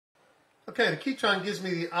Okay, the Keytron gives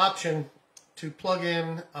me the option to plug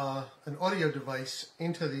in an audio device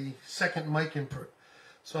into the second mic input.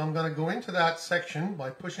 So I'm going to go into that section by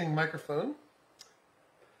pushing microphone,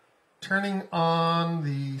 turning on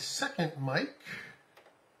the second mic.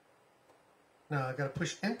 Now I got to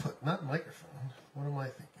push input, not microphone. What am I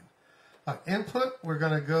thinking? Input, we're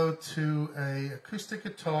going to go to a acoustic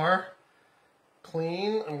guitar,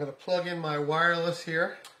 clean. I'm going to plug in my wireless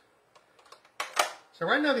here. So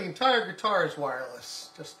right now the entire guitar is wireless,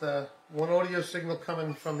 just one audio signal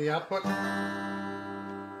coming from the output.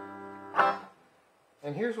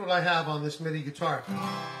 And here's what I have on this MIDI guitar.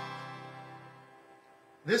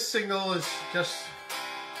 This signal is just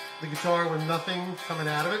the guitar with nothing coming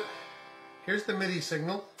out of it. Here's the MIDI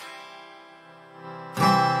signal.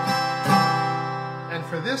 And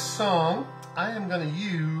for this song, I am going to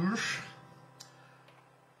use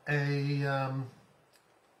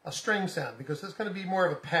a string sound because it's going to be more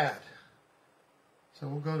of a pad. So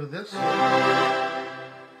we'll go to this.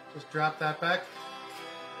 Just drop that back.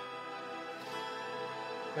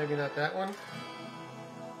 Maybe not that one.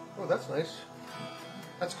 Oh, that's nice.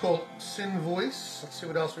 That's called Sin Voice. Let's see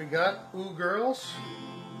what else we got. Ooh, girls.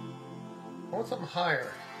 I want something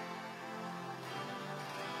higher.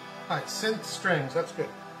 Alright, synth strings. That's good.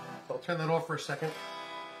 So I'll turn that off for a second.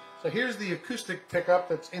 So here's the acoustic pickup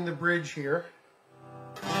that's in the bridge here.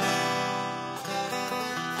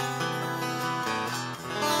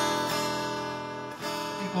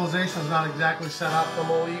 Equalization is not exactly set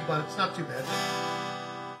optimally, but it's not too bad.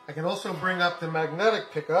 I can also bring up the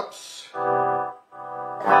magnetic pickups.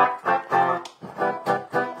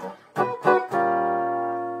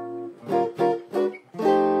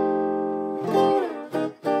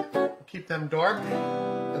 Keep them dark,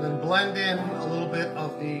 and then blend in a little bit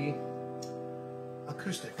of the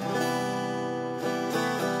acoustic.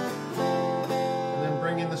 And then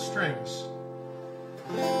bring in the strings.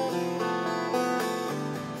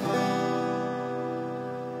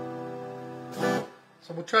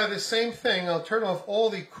 So we'll try the same thing. I'll turn off all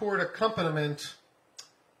the chord accompaniment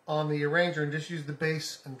on the arranger and just use the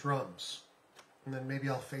bass and drums. And then maybe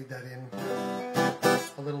I'll fade that in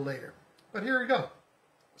a little later. But here we go.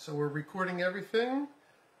 So we're recording everything.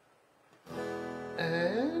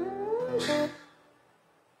 And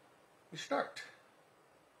we start.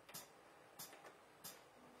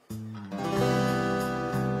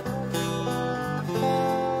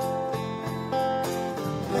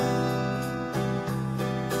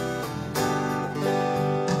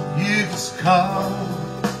 Call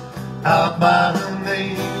out my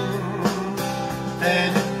name,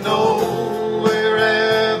 and you know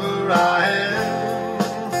wherever I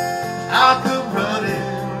am, I'll come running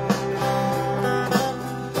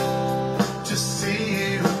to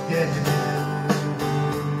see you again.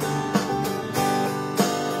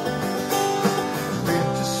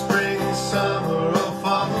 Winter, spring, summer, or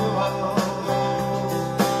fall,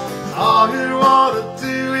 all you want to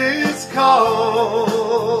do is call.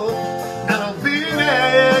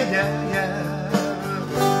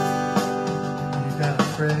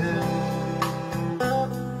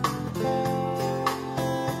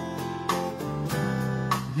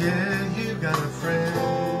 Yeah, you got a friend.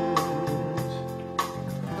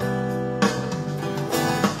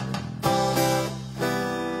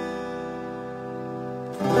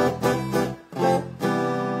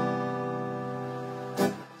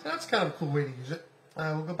 So that's kind of a cool way to use it.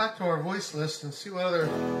 We'll go back to our voice list and see what other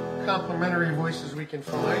complementary voices we can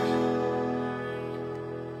find.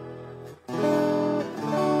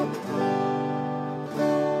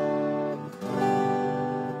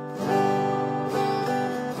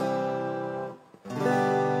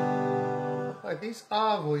 These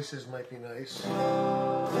ah voices might be nice.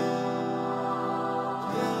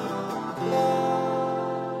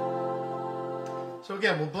 So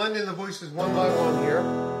again, we'll blend in the voices one by one here.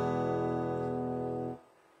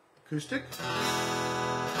 Acoustic.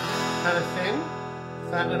 Kind of thin.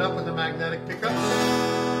 Fatten it up with the magnetic pickups.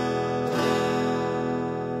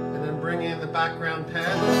 And then bring in the background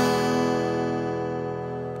pad.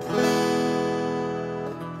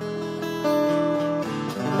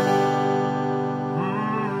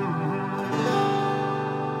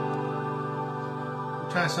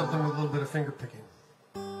 Try something with a little bit of finger picking.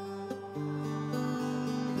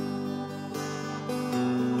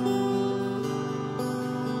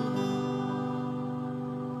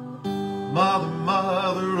 Mother,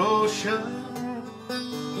 Mother Ocean,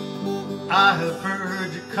 I have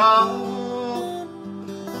heard you call.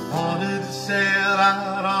 I wanted to sail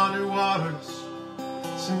out on your waters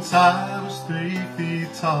since I was 3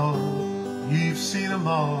 feet tall. You've seen them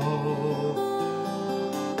all.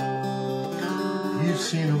 you've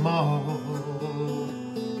seen them all.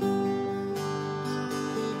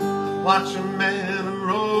 Watch a man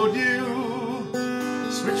unroad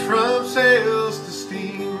you, switch from sails to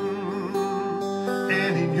steam,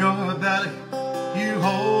 and in your belly you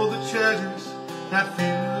hold the treasures that few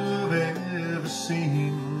have ever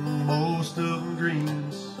seen. Most of them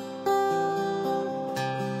dreams,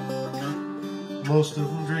 most of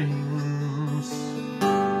them dreams.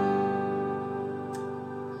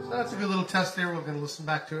 So that's a good little test there. We're going to listen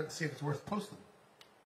back to it and see if it's worth posting.